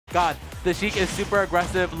god, the Sheik is super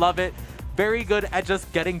aggressive. Love it. Very good at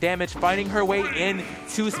just getting damage, finding her way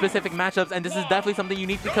into specific matchups, and this is definitely something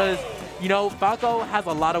unique because, you know, Falco has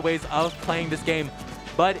a lot of ways of playing this game,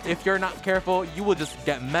 but if you're not careful, you will just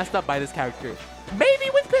get messed up by this character. Maybe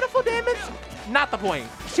with pitiful damage, not the point.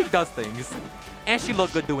 She does things, and she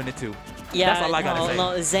looked good doing it too. Yeah, that's all I gotta say.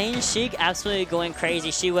 No, Zane Sheik absolutely going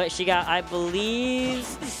crazy. She got, I believe,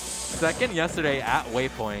 second yesterday at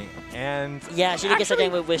Waypoint, and yeah, she did get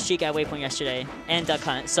second with Sheik at Waypoint yesterday and Duck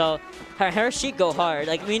Hunt. So her Sheik go hard.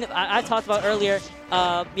 Like, I mean, I talked about earlier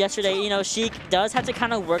yesterday. You know, Sheik does have to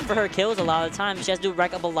kind of work for her kills a lot of the time. She has to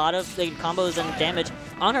rack up a lot of like, combos and damage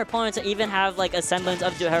on her opponents to even have like a semblance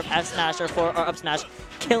of her F smash or up smash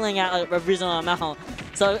killing at a reasonable amount.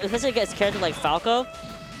 So especially against a character like Falco,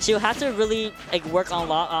 she'll have to really like work on a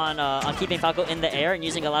lot on keeping Falco in the air and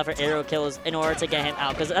using a lot of her aerial kills in order to get him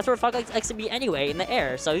out, because that's where Falco likes to be anyway, in the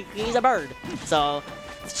air. So he's a bird. So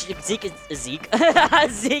Zeke and Zane.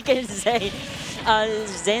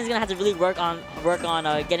 Zane's gonna have to really work on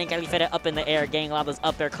getting Caelifera up in the air, getting a lot of those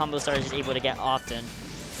up air combo stars he's able to get often.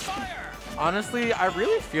 Honestly, I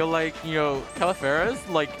really feel like, you know, Caelifera's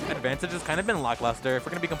like advantage has kind of been lackluster, if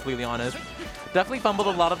we're gonna be completely honest. Definitely fumbled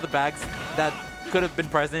a lot of the bags that could have been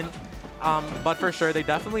present, but for sure they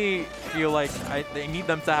definitely feel like they need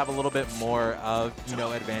them to have a little bit more of, you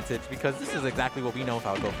know, advantage, because this is exactly what we know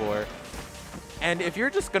Falco for. And if you're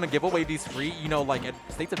just gonna give away these free, you know, like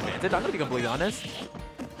state's advantage, I'm gonna be completely honest,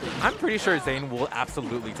 I'm pretty sure Zane will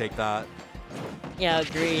absolutely take that. Yeah,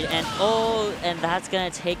 agreed. And that's gonna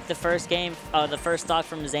take the first game, the first stock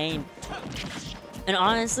from Zane. And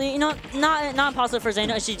honestly, you know, not impossible for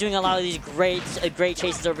Xeno. She's doing a lot of these great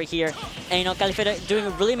chases over here. And, you know, Caelifera doing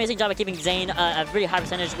a really amazing job at keeping Zane a really high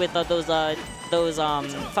percentage with those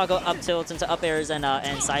Falco up tilts into up airs and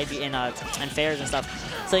side B and fairs and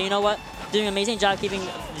stuff. So, you know what? Doing an amazing job keeping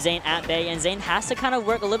Zane at bay. And Zane has to kind of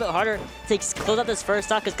work a little bit harder to close out this first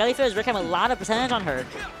stock, because Caelifera's wrecking a lot of percentage on her.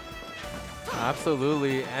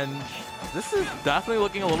 Absolutely. And this is definitely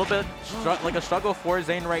looking a little bit like a struggle for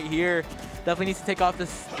Zane right here. Definitely needs to take off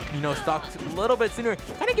this, you know, stock a little bit sooner.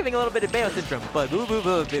 Kind of giving a little bit of Bayo syndrome, but boo boo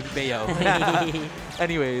boo Bayo.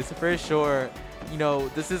 Anyways, for sure, you know,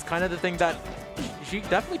 this is kind of the thing that she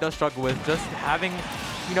definitely does struggle with, just having,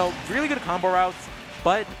 you know, really good combo routes,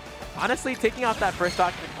 but honestly, taking off that first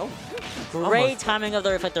stock. Oh, great almost. timing of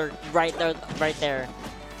the reflector right there,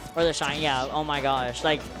 or the shine. Yeah. Oh my gosh,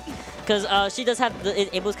 like. Because she does have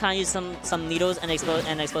able to kind of use some needles and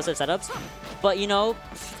explosive setups, but you know,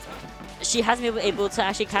 she hasn't been able to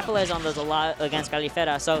actually capitalize on those a lot against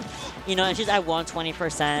Caelifera. So, you know, and she's at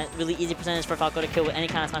 120%, really easy percentage for Falco to kill with any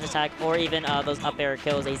kind of smash attack, or even those up air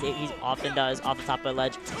kills that he often does off the top of the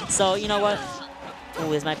ledge. So, you know what? Ooh,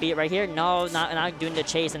 this might be it right here. No, not doing the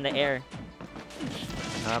chase in the air.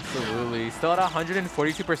 Absolutely, still at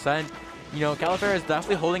 142%. You know, Caelifera is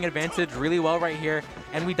definitely holding advantage really well right here,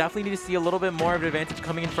 and we definitely need to see a little bit more of advantage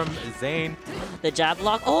coming in from Zane. The jab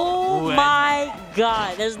block. Oh my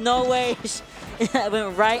god, there's no way. It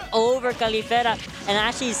went right over Caelifera and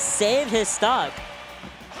actually saved his stock.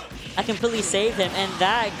 I completely saved him, and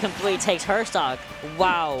that completely takes her stock.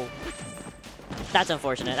 Wow. That's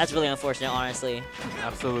unfortunate. That's really unfortunate, honestly.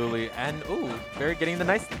 Absolutely. And, ooh, they're getting the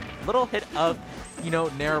nice little hit of, you know,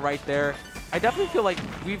 Nair right there. I definitely feel like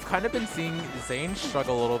we've kind of been seeing Zane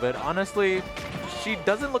struggle a little bit. Honestly, she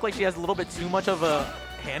doesn't look like she has a little bit too much of a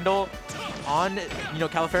handle on, you know,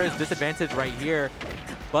 Caelifera's disadvantage right here.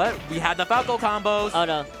 But we had the Falco combos. Oh,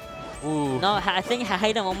 no. Ooh. No, I think I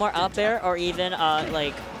hit him one more up air, or even,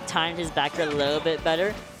 like, timed his back air a little bit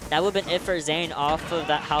better. That would have been it for Zane off of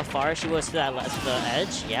that, how far she was to the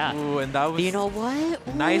edge. Yeah. Ooh, and that was, but you know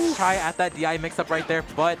what? Nice try at that DI mix-up right there,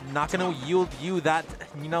 but not going to yield you that,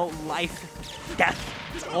 you know, life, death.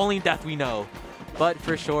 Only death we know. But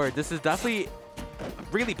for sure, this is definitely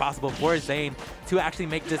really possible for Zane to actually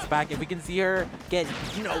make this back. If we can see her get,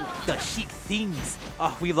 you know, the Sheik things.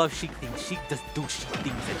 Oh, we love Sheik things. Sheik just do Sheik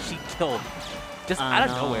things and Sheik kill. Just out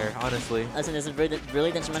of nowhere, honestly. Listen, this is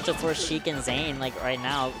really detrimental for Sheik and Zane, like, right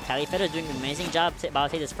now. Caelifera doing an amazing job about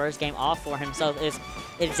to take this first game off for himself.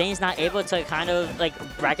 If Zane's not able to kind of, like,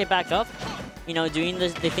 bracket back up, you know, doing the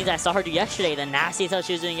things I saw her do yesterday, the nasty stuff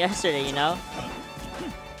she was doing yesterday, you know?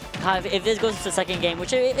 If this goes to the second game,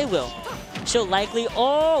 which it will, she'll likely...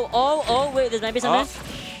 Oh, wait, this might be something.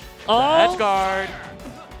 Oh, the edge guard.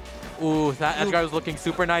 Ooh, that edge guard was looking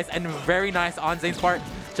super nice and very nice on Zane's part.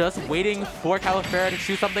 Just waiting for Caelifera to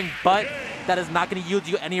shoot something, but that is not going to yield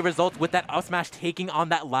you any results with that up smash taking on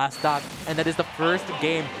that last stock. And that is the first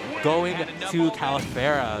game going to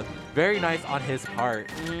Caelifera. Very nice on his part.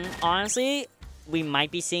 Honestly, we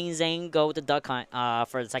might be seeing Zane go with the duck hunt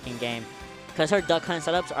for the second game. Because her duck hunt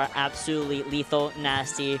setups are absolutely lethal,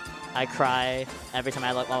 nasty. I cry every time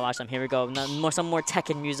I watch them. Here we go. Some more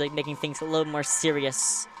Tekken music, making things a little more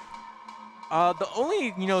serious. The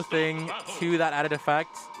only, thing to that added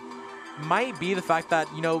effect might be the fact that,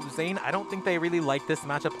 Zane, I don't think they really like this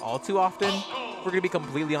matchup all too often. We're going to be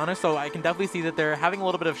completely honest. So I can definitely see that they're having a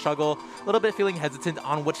little bit of struggle, a little bit feeling hesitant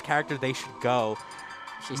on which character they should go.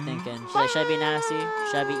 She's thinking, should I be nasty?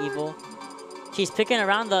 Should I be evil? She's picking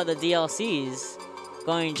around the DLCs.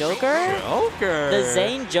 Going Joker? Joker! The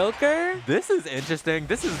Zane Joker? This is interesting.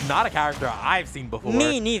 This is not a character I've seen before.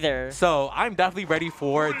 Me neither. So I'm definitely ready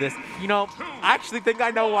for this. I actually think I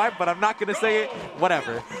know why, but I'm not going to say it.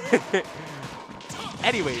 Whatever.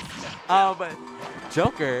 Anyways,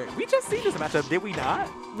 Joker, we just seen this matchup, did we not?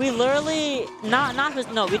 We literally,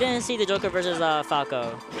 no, we didn't see the Joker versus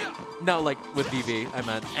Falco. No, like with VV, I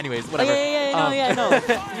meant. Anyways, whatever. Oh, no.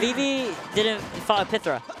 VV didn't follow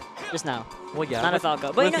Pythra just now. Well, yeah. Not a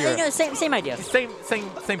Falco. But same idea. Same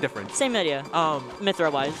difference. Same idea.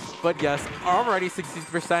 Mythra-wise. But yes, already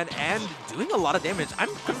 60% and doing a lot of damage. I'm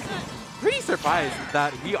pretty surprised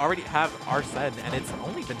that we already have Arsene and it's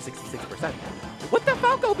only been 66%. What the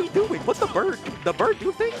Falco be doing? What's the bird? The bird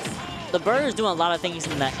do things? The bird is doing a lot of things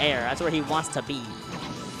in the air. That's where he wants to be.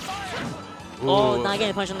 Ooh. Oh, not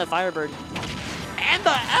getting punched on the Firebird. And the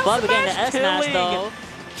S But we're getting the S smash though.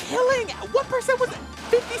 Killing. What percent was it?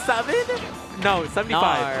 57? No, 75.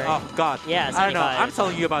 No. Oh, God. Yeah, 75. I don't know. I'm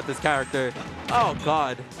telling you about this character. Oh,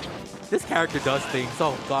 God. This character does things.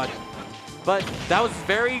 Oh, God. But that was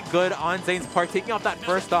very good on Zane's part, taking off that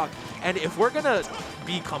first stock. And if we're going to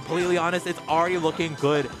be completely honest, it's already looking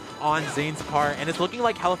good on Zane's part. And it's looking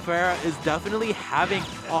like Caelifera is definitely having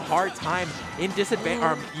a hard time in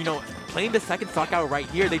disadvantage, playing the second stock out right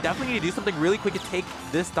here. They definitely need to do something really quick to take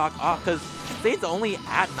this stock off because Zane's only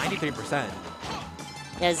at 93%.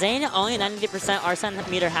 Yeah, Zane only 90%, Arsene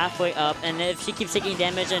meter halfway up, and if she keeps taking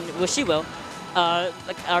damage, and well, she will,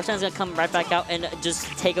 Arsene's gonna come right back out and just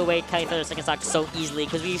take away Caelifera's second stock so easily,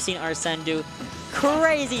 because we've seen Arsene do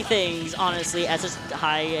crazy things, honestly, at such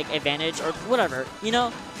high advantage, or whatever,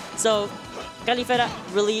 So, Caelifera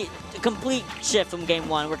really complete shift from game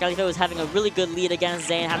one, where Caelifera was having a really good lead against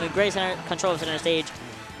Zane, having great control of center stage,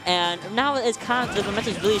 and now it's kind of, the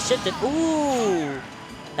momentum's really shifted. Ooh!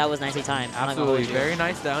 That was nicely timed. Absolutely. Very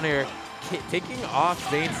nice down here. Taking off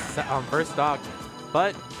Zane's first stock.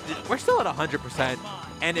 But we're still at 100%.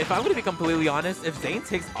 And if I'm going to be completely honest, if Zane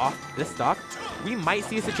takes off this stock, we might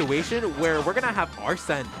see a situation where we're going to have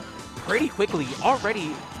Arsene pretty quickly.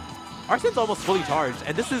 Already, Arsene's almost fully charged.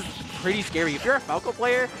 And this is pretty scary. If you're a Falco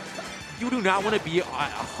player, you do not want to be at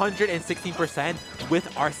 116%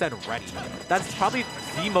 with Arsene ready. That's probably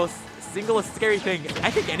the most singlest scary thing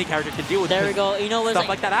I think any character can deal with. There we go. Stuff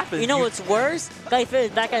like that happens. You know what's worse? Caelifera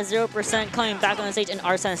is back at 0%, coming back on the stage, and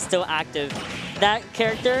Arsene is still active. That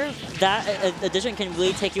character, that addition can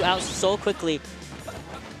really take you out so quickly,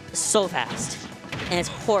 so fast. And it's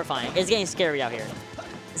horrifying. It's getting scary out here.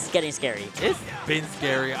 It's getting scary. It's been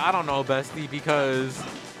scary. I don't know, Bestie, because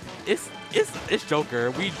it's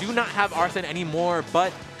Joker. We do not have Arsene anymore,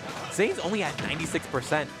 but Zane's only at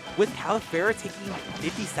 96%. With Caelifera taking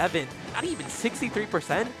 57, not even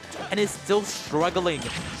 63%, and is still struggling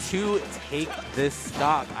to take this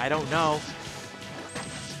stock. I don't know.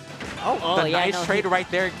 Nice trade right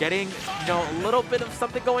there, getting a little bit of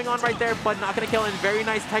something going on right there, but not going to kill. And very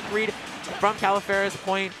nice tech read from Caelifera's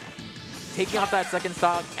point, taking off that second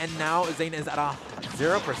stock, and now Zane is at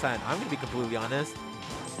 0%. I'm going to be completely honest.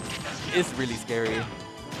 It's really scary.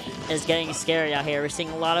 It's getting scary out here. We're seeing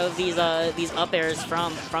a lot of these up airs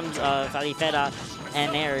from Caelifera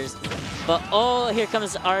and airs. But here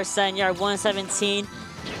comes Arsene. You're at 117.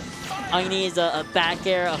 All you need is a back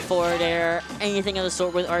air, a forward air, anything of the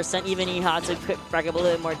sort with Arsene. Even you have to rack up a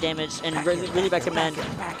little bit more damage, and really recommend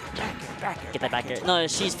get that back air. No,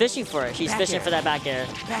 she's fishing for it. She's fishing for that back air.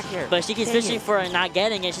 But she keeps fishing for it and not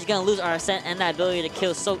getting it. She's gonna lose Arsene and that ability to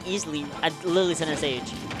kill so easily at literally center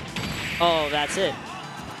stage. Oh, that's it.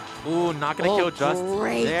 Ooh, not gonna kill just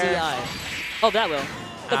great there. DI. Oh, that will.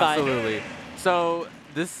 Goodbye. Absolutely. So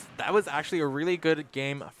that was actually a really good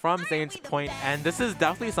game from Zane's point, and this is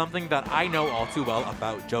definitely something that I know all too well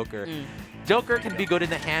about Joker. Joker can be good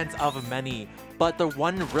in the hands of many, but the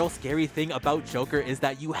one real scary thing about Joker is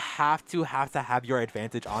that you have to have your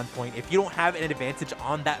advantage on point. If you don't have an advantage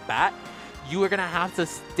on that bat, you are going to have to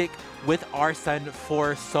stick with Arsene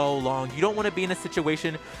for so long. You don't want to be in a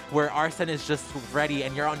situation where Arsene is just ready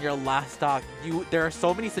and you're on your last stock. There are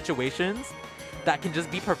so many situations that can just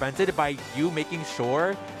be prevented by you making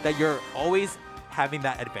sure that you're always having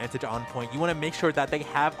that advantage on point. You want to make sure that they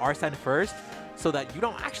have Arsene first so that you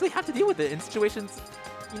don't actually have to deal with it in situations,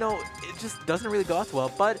 you know, it just doesn't really go out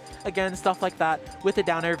well. But again, stuff like that with the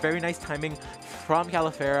down air, very nice timing from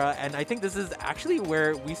Caelifera. And I think this is actually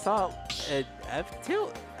where we saw an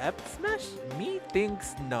F-tilt, F-smash? Me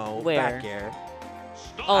thinks no. Where? Back air.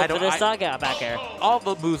 Oh, for this stock, yeah, back air. All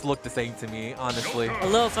the moves look the same to me, honestly. A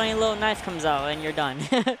little funny little knife comes out and you're done.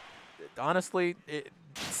 Honestly,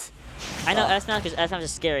 I know S-Smash because S-Smash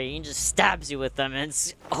is scary. He just stabs you with them and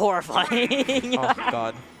it's horrifying. Oh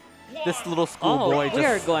god. This little schoolboy we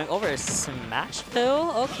are going over a smash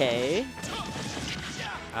pill? Okay.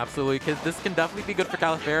 Absolutely, because this can definitely be good for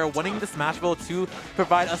Caelifera, wanting the Smash Ball to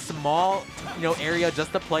provide a small, you know, area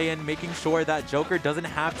just to play in, making sure that Joker doesn't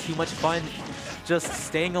have too much fun, just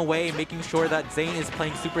staying away, making sure that Zane is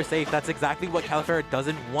playing super safe. That's exactly what Caelifera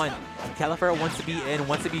doesn't want. Caelifera wants to be in,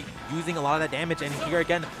 wants to be using a lot of that damage, and here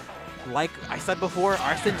again, like I said before,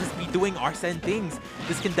 Arsene just be doing Arsene things.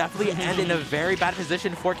 This can definitely end in a very bad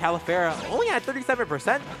position for Caelifera, only at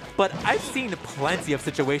 37%, but I've seen plenty of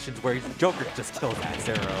situations where Joker just kills that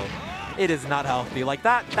Zero. It is not healthy. Like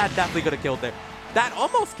that definitely could have killed there. That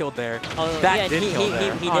almost killed there. Oh, that yeah, did kill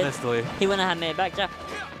there, he honestly. He wouldn't have made it back. Yeah.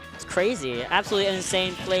 It's crazy. Absolutely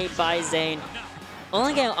insane play by Zane.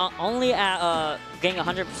 Only at getting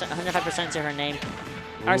 105% to her name.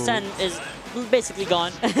 Arsene is basically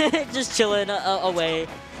gone, just chilling away.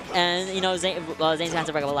 And, you know, Zane's going to have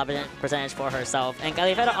to break up a lot of percentage for herself. And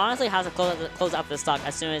Caelifera honestly has to close up the stock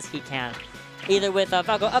as soon as he can. Either with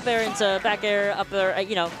Falco up air into back air, up air,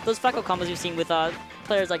 you know, those Falco combos we've seen with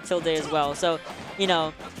players like Tilde as well. So, you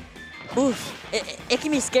know, oof, it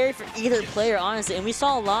can be scary for either player, honestly. And we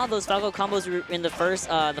saw a lot of those Falco combos in the first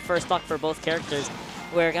stock for both characters,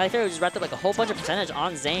 where Caelifera just wrapped up like a whole bunch of percentage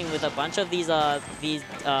on Zane with a bunch of these up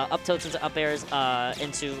tilts into up airs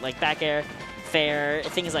into like back air, fair,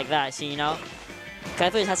 things like that. So, you know,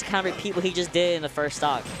 Caelifera has to kind of repeat what he just did in the first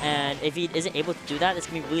stock. And if he isn't able to do that, it's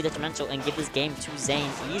going to be really detrimental and give this game to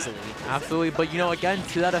Zane easily. Absolutely. But, you know, again,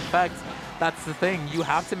 to that effect, that's the thing. You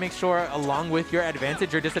have to make sure, along with your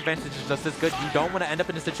advantage, your disadvantage is just as good. You don't want to end up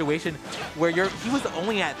in a situation where he was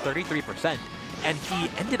only at 33%. And he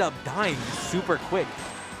ended up dying super quick.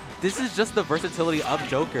 This is just the versatility of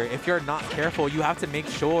Joker. If you're not careful, you have to make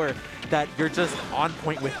sure that you're just on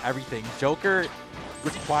point with everything. Joker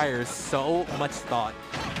requires so much thought.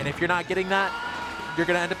 And if you're not getting that, you're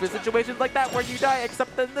going to end up in situations like that where you die,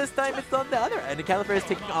 except that this time it's on the other end. And Caelifera is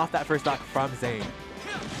taking off that first stock from Zane.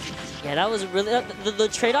 Yeah, that was really... The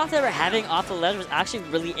trade-off they were having off the ledge was actually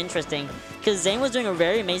really interesting, because Zane was doing a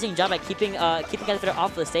very amazing job at keeping Caelifera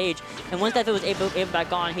off the stage, and once Caelifera was able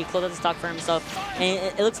back on, he closed out the stock for himself,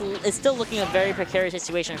 and it's still looking a very precarious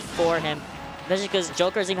situation for him, especially because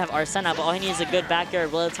Joker doesn't even have Arsene, but all he needs is a good back air,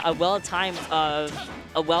 a well-timed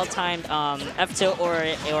F-tilt or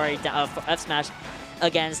a F-smash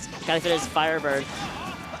against Caelifera's Firebird,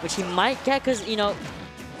 which he might get because, you know,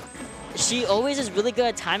 she always is really good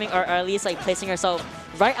at timing, or at least like placing herself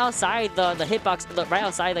right outside the hitbox, right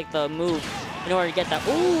outside like the move, in order to get that.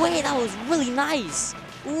 Ooh, wait, that was really nice.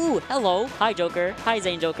 Ooh, hello, hi Joker, hi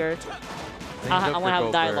Zane Joker. I want to have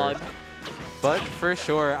a dialogue. But for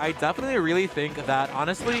sure, I definitely really think that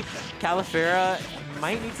honestly, Caelifera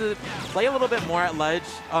might need to play a little bit more at ledge,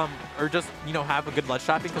 or just, you know, have a good ledge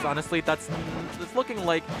trapping, because honestly, it's looking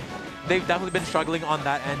like they've definitely been struggling on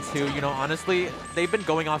that end too. You know, honestly, they've been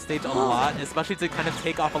going off stage a lot, especially to kind of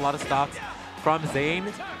take off a lot of stocks from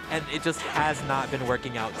Zane, and it just has not been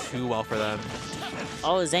working out too well for them.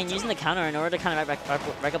 Oh, Zane using the counter in order to kind of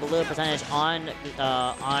rack up a little percentage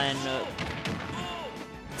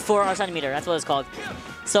for our centimeter. That's what it's called.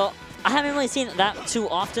 So I haven't really seen that too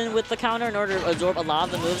often with the counter in order to absorb a lot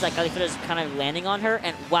of the moves that Caelifera is kind of landing on her.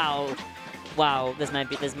 And wow, this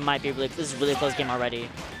is a really close game already.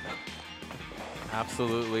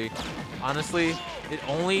 Absolutely. Honestly, it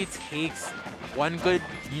only takes one good,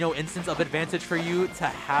 you know, instance of advantage for you to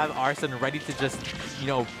have Arsene ready to just, you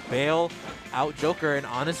know, bail out Joker. And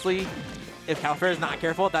honestly, if Caelifera is not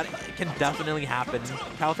careful, that can definitely happen.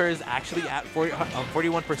 Caelifera is actually at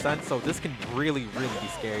 41%, so this can really, really be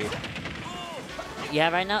scary.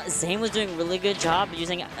 Yeah, right now Zane was doing a really good job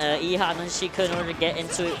using E as much as she could in order to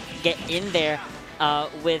get in there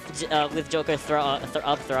with Joker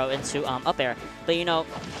up throw into up air. But you know,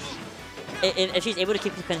 if she's able to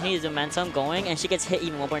continue the momentum going and she gets hit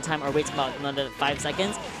even one more time or waits about another 5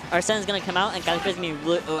 seconds, Arsene's going to come out and Caelifera's going to be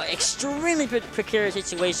really, extremely precarious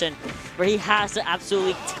situation where he has to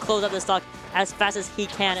absolutely close out the stock as fast as he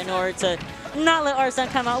can in order to not let Arsene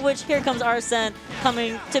come out, which here comes Arsene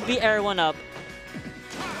coming to beat everyone up.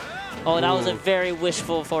 Oh, that was a very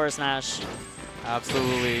wishful forward smash.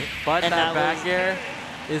 Absolutely. But And that that back was- air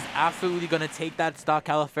is absolutely going to take that stock.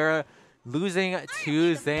 Caelifera losing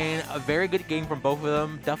to Zane. A very good game from both of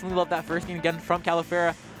them. Definitely love that first game again from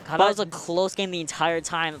Caelifera. God, that was a close game the entire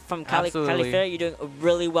time. From Absolutely. Caelifera, you're doing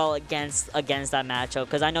really well against that matchup,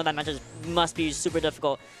 because I know that matchup must be super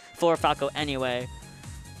difficult for Falco anyway.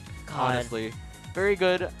 God. Honestly, very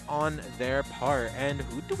good on their part. And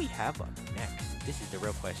who do we have up next? This is the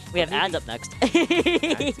real question. We have ads up next. Ads?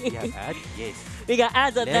 We have ads? Yes. We got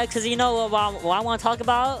ads up Next. next, because you know what I want to talk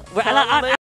about? Comment